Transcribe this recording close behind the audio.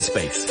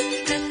Space.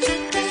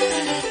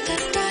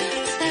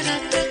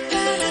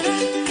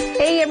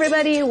 Hey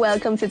everybody,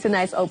 welcome to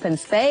tonight's Open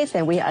Space,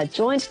 and we are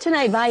joined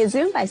tonight via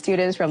Zoom by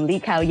students from Lee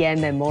Kao Yan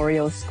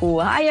Memorial School.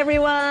 Hi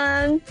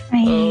everyone!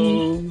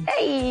 Hi.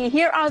 Hey,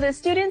 here are the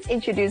students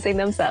introducing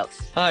themselves.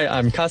 Hi,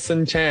 I'm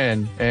Carson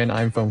Chan, and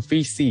I'm from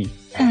 3C.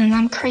 And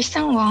I'm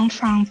Kristen Wong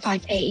from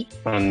 5A.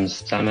 I'm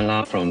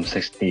Samela from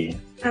 6D.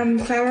 I'm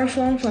Clara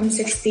Fong from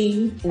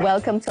 6D.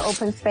 Welcome to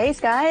Open Space,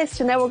 guys.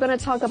 Tonight we're going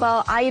to talk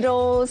about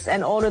idols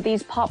and all of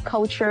these pop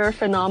culture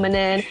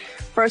phenomenon.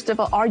 First of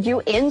all, are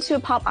you into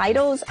pop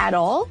idols at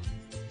all?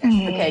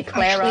 Okay,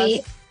 Clara,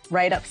 Actually,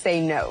 right up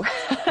saying no.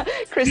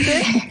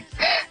 Kristen?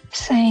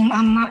 Same,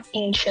 I'm not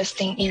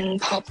interested in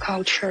pop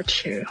culture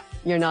too.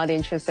 You're not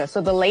interested.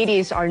 So the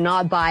ladies are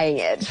not buying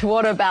it.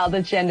 What about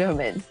the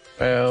gentlemen?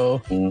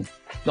 Well,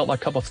 not my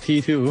cup of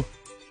tea too.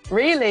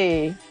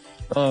 Really?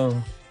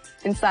 Oh.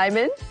 And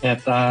Simon?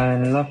 Yes, I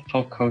love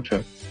pop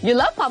culture. You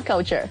love pop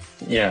culture?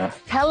 Yeah.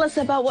 Tell us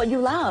about what you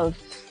love.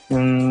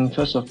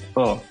 First of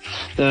all,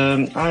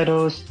 the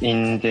idols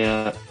in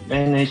their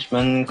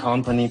management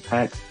company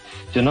packs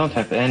do not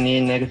have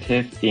any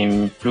negative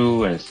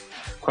influence.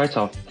 Quite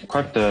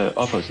the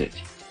opposite.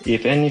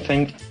 If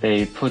anything,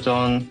 they put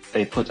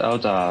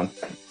out a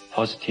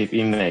positive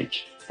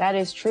image. That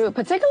is true.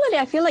 Particularly,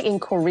 I feel like in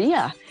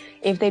Korea,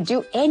 if they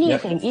do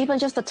anything, even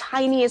just the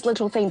tiniest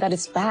little thing that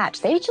is bad,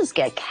 they just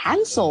get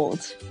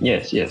cancelled.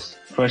 Yes.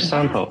 For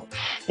example,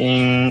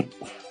 in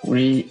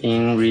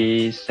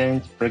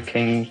recent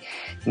breaking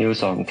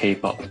news on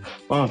K-pop,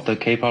 one of the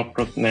K-pop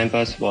group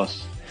members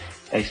was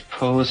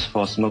exposed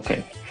for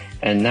smoking,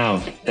 and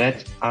now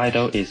that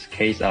idol is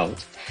cast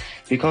out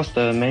because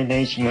the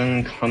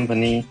management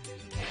company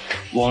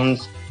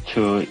wants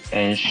to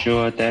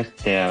ensure that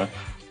their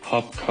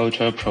pop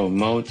culture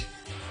promotes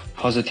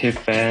positive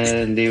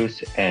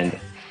values and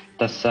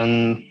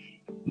doesn't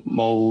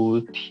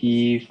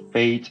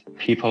motivate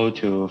people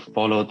to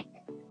follow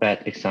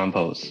bad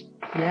examples.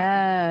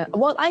 Yeah.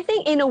 Well, I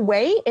think in a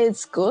way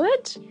it's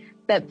good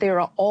that there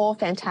are all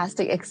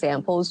fantastic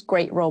examples,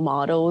 great role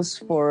models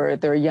for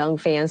their young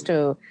fans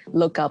to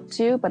look up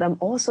to. But I'm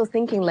also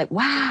thinking like,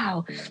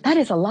 wow, that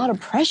is a lot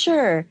of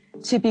pressure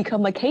to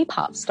become a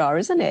K-pop star,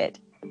 isn't it?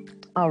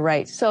 All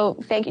right. So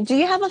thank you. Do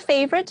you have a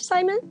favorite,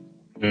 Simon?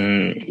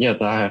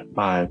 Yes, I have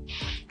my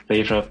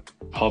favorite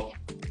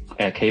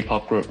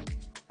K-pop group.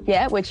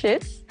 Yeah, which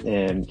is?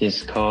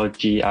 It's called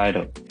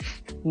G-Idol.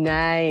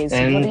 Nice.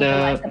 And what do you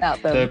like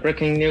about them? the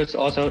breaking news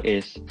also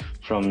is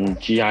from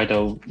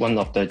G-Idol, one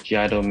of the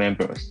G-Idol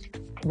members.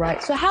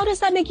 Right. So how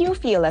does that make you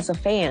feel as a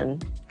fan?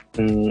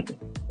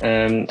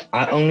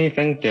 I only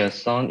think their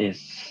song is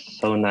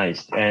so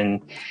nice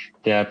and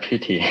they are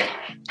pretty.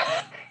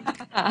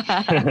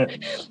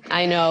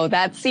 I know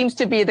that seems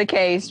to be the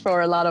case for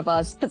a lot of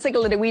us,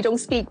 particularly we don't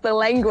speak the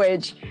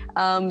language.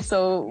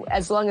 So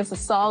as long as the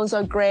songs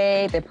are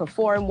great, they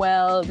perform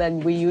well,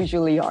 then we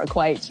usually are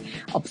quite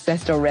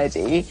obsessed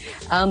already.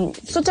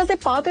 So does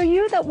it bother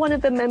you that one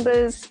of the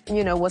members,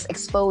 was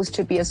exposed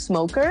to be a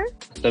smoker?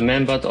 The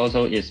member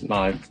also is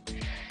my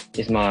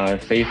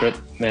favorite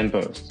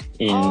members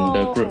in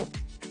the group.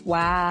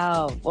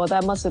 Wow. Well,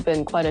 that must have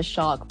been quite a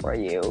shock for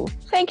you.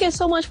 Thank you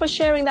so much for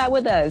sharing that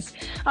with us.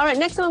 All right,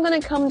 next time I'm going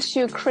to come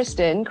to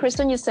Kristen.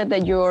 Kristen, you said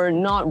that you're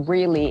not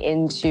really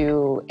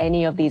into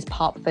any of these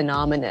pop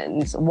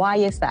phenomenons. Why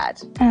is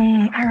that?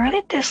 I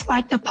really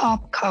dislike the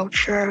pop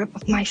culture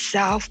of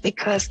myself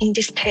because in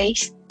this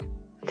case,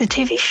 the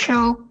TV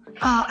show,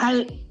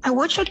 I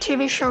watched a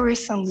TV show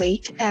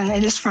recently, and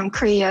it is from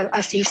Korea,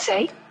 as you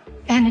say,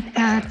 and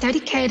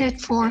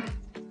dedicated for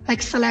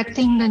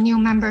selecting the new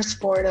members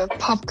for the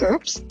pop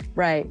groups.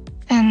 Right.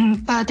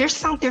 But there's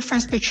some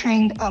difference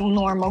between a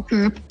normal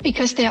group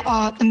because the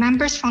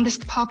members from this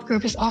pop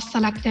group is all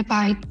selected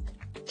by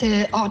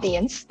the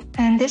audience.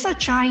 And there's a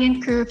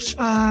giant group,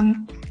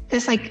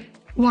 there's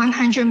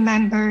 100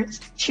 members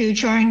to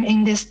join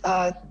in this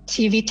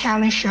TV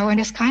talent show, and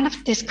it's kind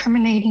of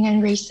discriminating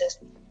and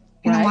racist.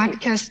 You know why?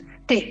 Because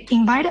they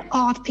invited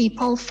all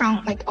people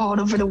from all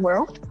over the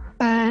world,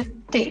 but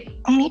they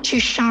only to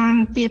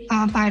shine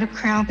by the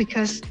crowd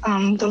because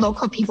the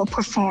local people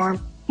perform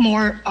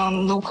more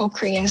local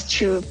Koreans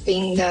to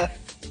being the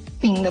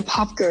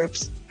pop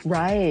groups.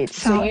 Right.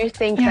 So you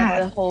think that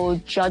the whole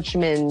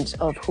judgment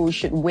of who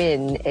should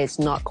win is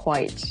not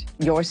quite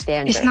your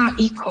standard? It's not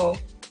equal.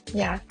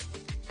 Yeah.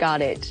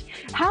 Got it.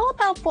 How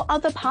about for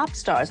other pop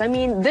stars? I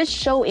mean, this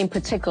show in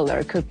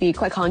particular could be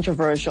quite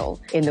controversial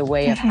in the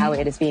way of how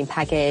it is being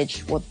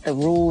packaged, what the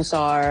rules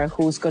are,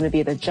 who's going to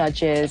be the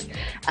judges.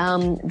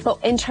 But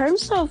in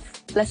terms of,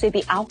 let's say,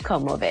 the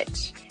outcome of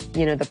it,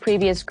 the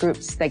previous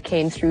groups that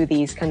came through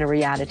these kind of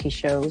reality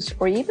shows,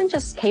 or even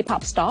just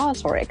K-pop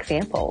stars, for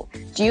example,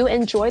 do you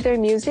enjoy their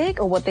music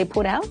or what they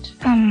put out?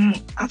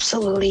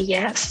 Absolutely,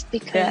 yes.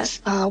 Because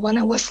when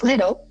I was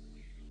little,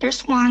 there's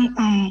one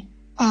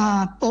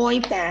boy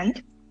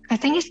band. I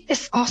think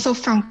it's also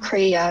from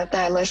Korea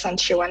that I listened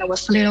to when I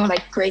was little,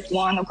 grade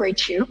 1 or grade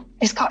 2.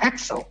 It's called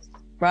EXO.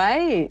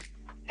 Right.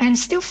 And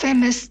still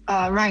famous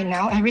right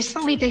now. And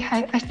recently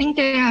I think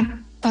they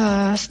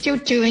still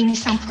doing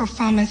some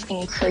performance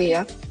in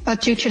Korea.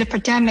 But due to the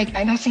pandemic,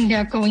 I don't think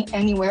they're going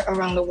anywhere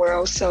around the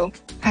world. So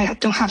I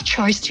don't have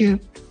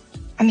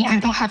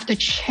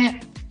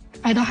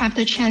I don't have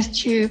the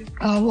chance to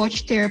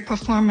watch their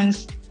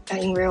performance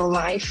in real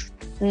life.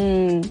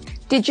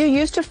 Did you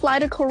used to fly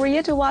to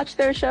Korea to watch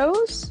their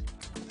shows?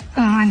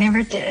 I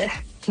never did.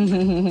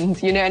 Do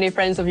you know any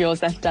friends of yours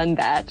that's done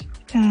that?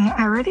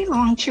 I really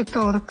long to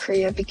go to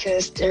Korea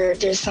because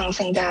there's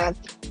something that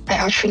I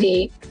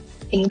actually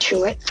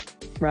into it.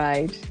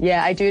 Right.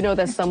 Yeah, I do know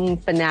that some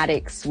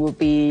fanatics will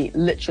be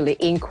literally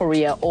in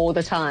Korea all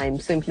the time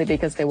simply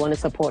because they want to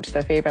support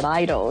their favorite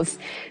idols.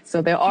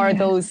 So there are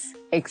those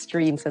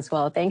extremes as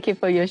well. Thank you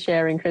for your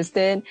sharing,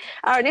 Kristen.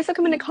 All right, next we're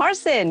coming to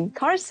Carson.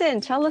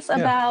 Carson, tell us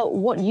about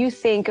what you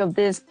think of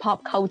this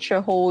pop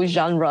culture whole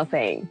genre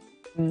thing.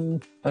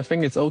 I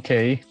think it's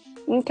okay.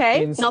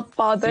 Okay, not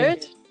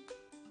bothered.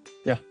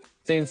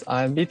 Since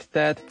I admit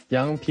that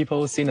young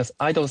people seen as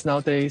idols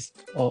nowadays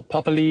or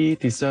properly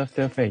deserve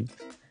their fate.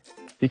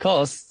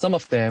 Because some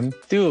of them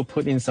do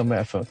put in some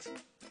effort,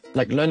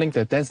 like learning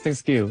their dancing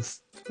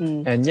skills.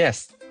 And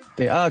yes,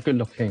 they are good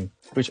looking,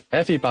 which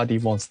everybody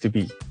wants to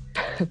be.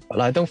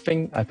 But I don't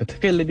think I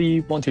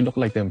particularly want to look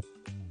like them.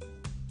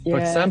 For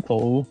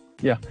example,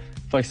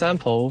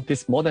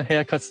 this modern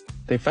haircuts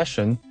they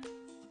fashion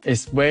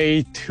is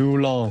way too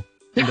long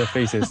in their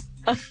faces.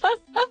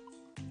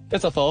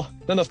 First of all,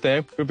 none of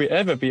them will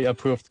ever be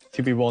approved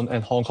to be worn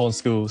at Hong Kong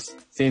schools,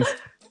 since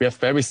we have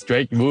very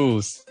strict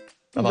rules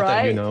about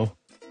that, you know.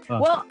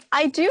 Well,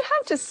 I do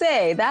have to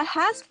say that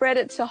has spread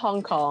it to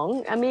Hong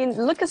Kong. I mean,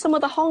 look at some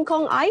of the Hong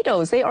Kong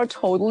idols. They are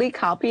totally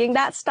copying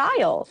that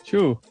style.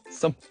 True.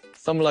 Some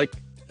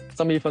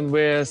even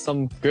wear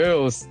some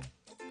girls'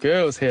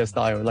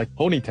 hairstyle, like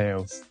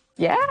ponytails.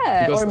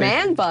 Yeah, or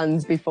man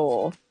buns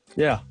before.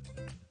 Yeah.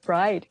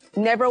 Right.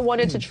 Never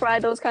wanted to try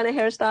those kind of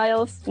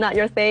hairstyles? Not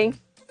your thing?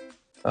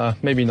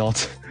 Maybe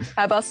not.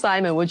 How about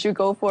Simon? Would you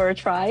go for a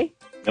try?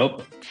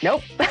 Nope.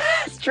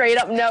 Straight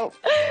up no.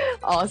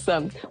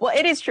 Awesome. Well,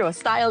 it is true.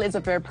 Style is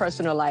a very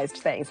personalized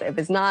thing. So if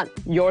it's not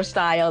your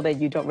style, then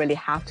you don't really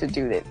have to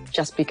do it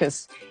just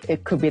because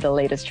it could be the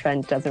latest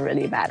trend. Doesn't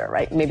really matter,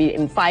 right? Maybe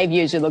in 5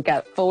 years, you look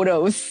at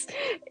photos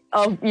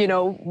of,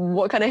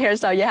 what kind of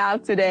hairstyle you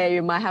have today.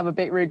 You might have a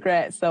big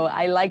regret. So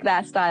I like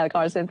that style,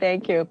 Carson.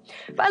 Thank you.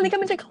 Finally,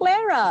 coming to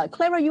Clara.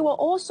 Clara, you are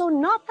also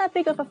not that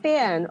big of a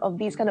fan of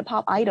these kind of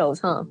pop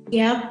idols, huh?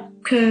 Yeah,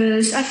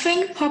 because I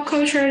think pop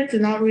culture is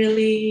not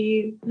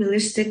really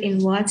realistic in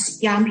what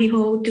young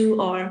people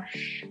do or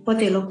what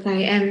they look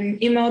like.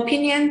 And in my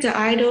opinion, the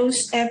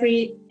idols,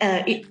 every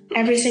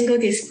single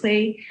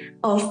display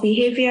of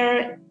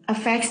behavior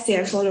affects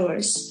their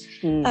followers.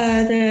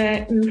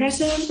 The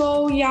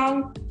impressionable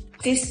young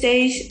these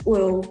days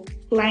will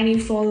blindly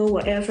follow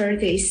whatever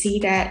they see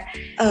that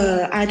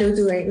idol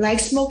doing, like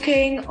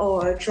smoking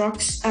or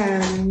drugs.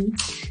 There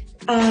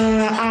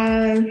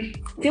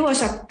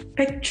was a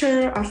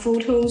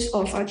photos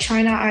of a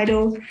China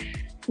idol,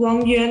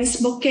 Wang Yuan,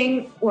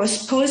 smoking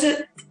was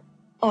posted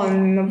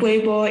on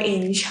Weibo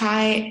in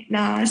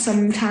China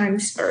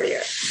sometimes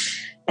earlier.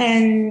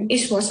 And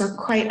it was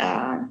quite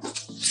a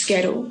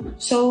schedule.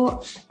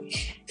 So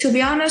to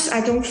be honest,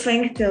 I don't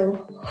think the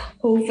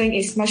whole thing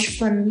is much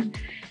fun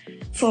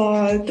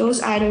for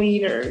those idols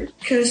either,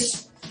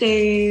 because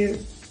their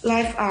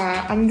life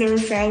are under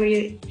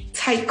very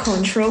tight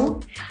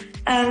control,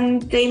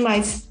 and they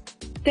must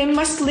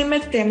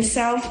limit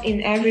themselves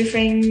in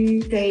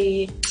everything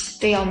they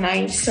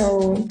online.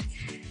 So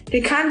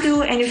they can't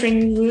do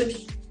anything rude,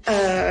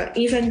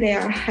 even they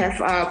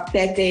have a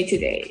bad day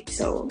today.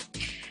 So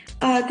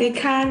they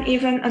can't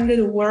even utter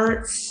the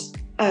words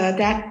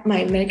that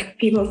might make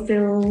people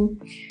feel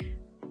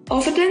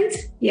confident.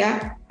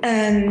 Yeah.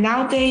 And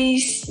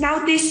nowadays,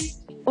 this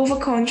over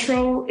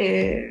control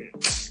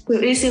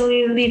will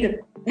easily lead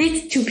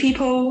to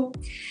people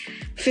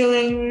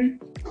feeling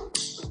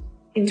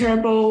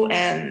intolerable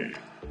and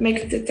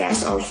make the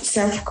task of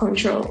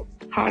self-control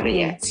harder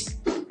yet.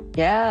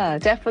 Yeah,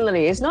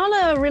 definitely. It's not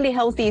a really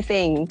healthy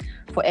thing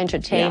for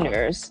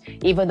entertainers,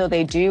 even though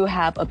they do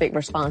have a big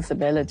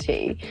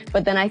responsibility.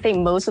 But then I think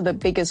most of the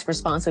biggest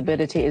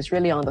responsibility is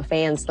really on the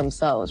fans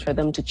themselves, for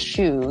them to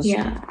choose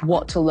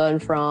what to learn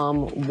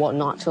from, what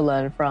not to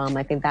learn from.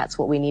 I think that's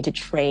what we need to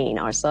train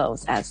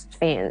ourselves as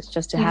fans,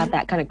 just to have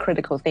that kind of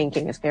critical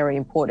thinking is very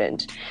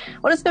important.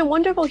 Well, it's been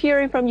wonderful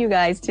hearing from you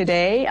guys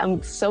today.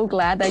 I'm so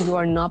glad that you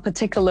are not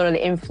particularly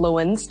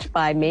influenced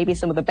by maybe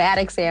some of the bad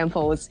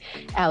examples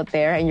out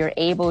there, and you're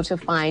able to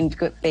find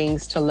good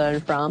things to learn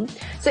from.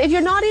 So if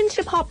you're not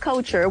into pop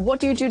culture,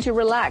 what do you do to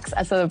relax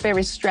as a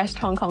very stressed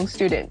Hong Kong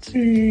student?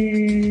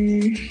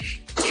 Maybe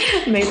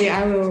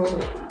I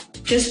will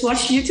just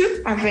watch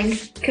YouTube, I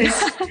think, because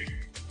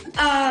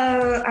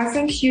I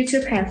think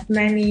YouTube have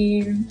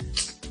many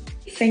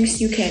things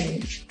you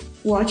can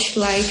watch,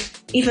 like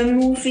even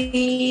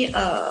movie,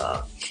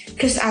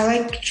 because I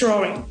like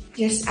drawing.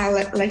 Yes, I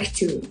like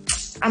to.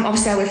 I'm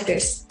obsessed with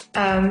this.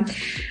 I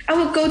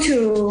will go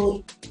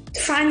to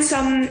find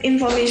some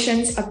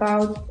information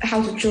about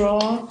how to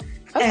draw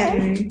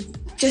and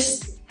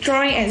just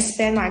drawing and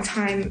spend my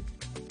time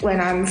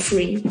when I'm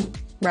free.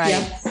 Right.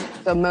 Yeah.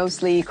 So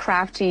mostly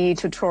crafty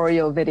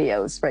tutorial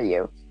videos for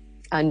you.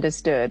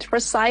 Understood. For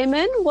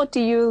Simon, what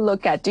do you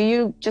look at? Do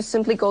you just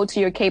simply go to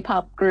your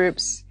K-pop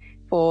groups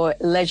for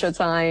leisure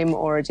time,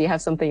 or do you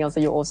have something else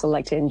that you also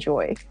like to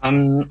enjoy?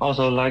 I'm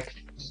also like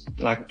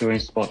doing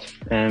sport.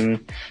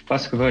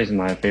 Basketball is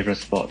my favorite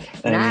sport.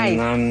 Nice.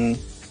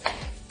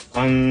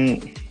 I'm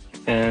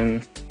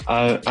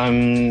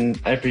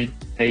every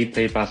day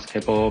play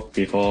basketball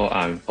before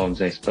I'm Form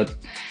 6, but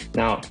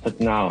now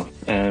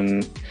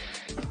I'm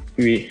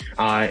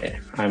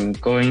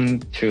going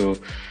to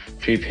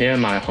prepare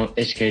my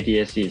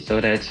HKDSC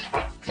so that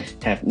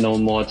have no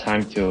more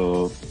time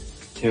to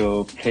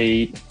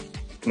play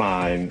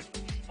my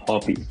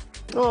hobby.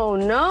 Oh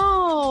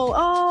no.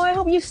 Oh, I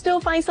hope you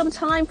still find some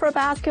time for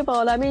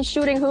basketball. I mean,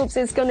 shooting hoops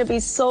is going to be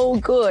so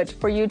good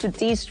for you to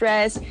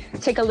de-stress,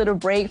 take a little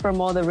break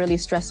from all the really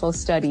stressful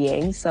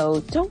studying. So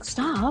don't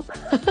stop.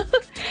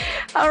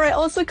 All right.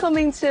 Also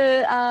coming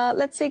to,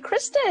 let's say,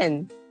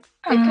 Kristen.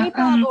 If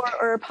K-pop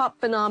or pop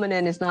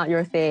phenomenon is not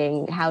your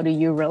thing, how do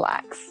you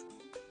relax?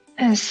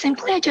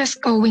 Simply I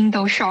just go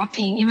window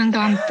shopping, even though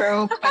I'm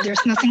broke, but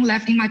there's nothing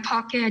left in my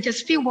pocket. I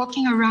just feel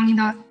walking around in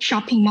a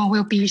shopping mall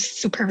will be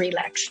super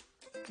relaxed.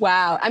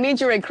 Wow. I mean,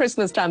 during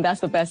Christmas time, that's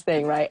the best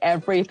thing, right?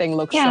 Everything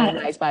looks so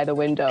nice by the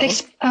window.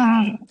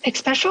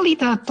 Especially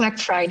the Black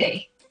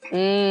Friday.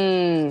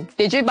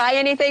 Did you buy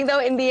anything though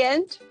in the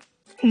end?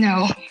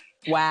 No.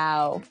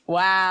 Wow.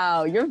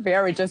 You're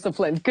very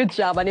disciplined. Good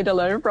job. I need to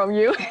learn from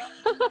you.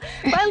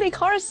 Finally,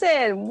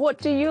 Carson, what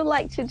do you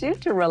like to do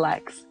to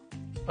relax?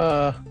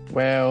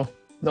 Well,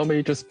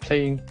 normally just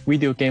playing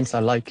video games I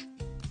like.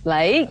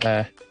 Like?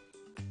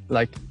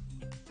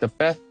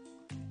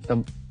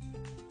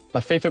 My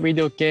favorite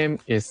video game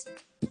is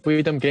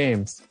rhythm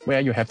games,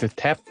 where you have to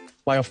tap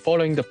while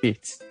following the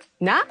beats.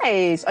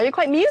 Nice. Are you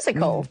quite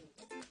musical?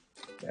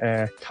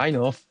 Kind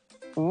of.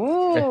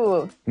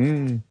 Ooh.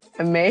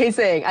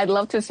 Amazing. I'd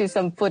love to see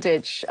some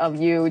footage of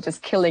you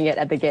just killing it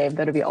at the game.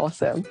 That'd be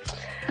awesome.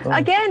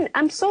 Again,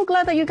 I'm so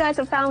glad that you guys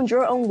have found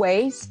your own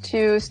ways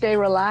to stay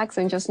relaxed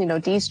and just,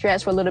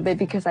 de-stress for a little bit,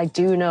 because I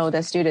do know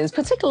that students,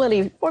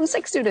 particularly Form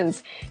 6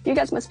 students, you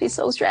guys must be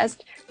so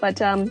stressed. But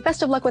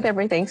best of luck with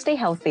everything. Stay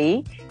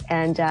healthy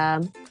and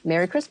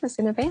Merry Christmas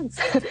in advance.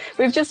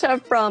 We've just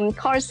heard from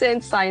Carson,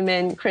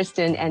 Simon,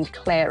 Kristen, and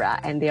Clara,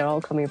 and they're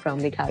all coming from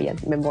Lee Kao-Yan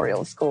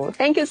Memorial School.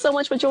 Thank you so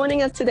much for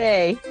joining us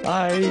today.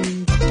 Bye.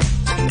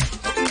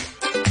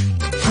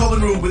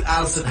 Common Room with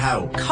Alison Howe.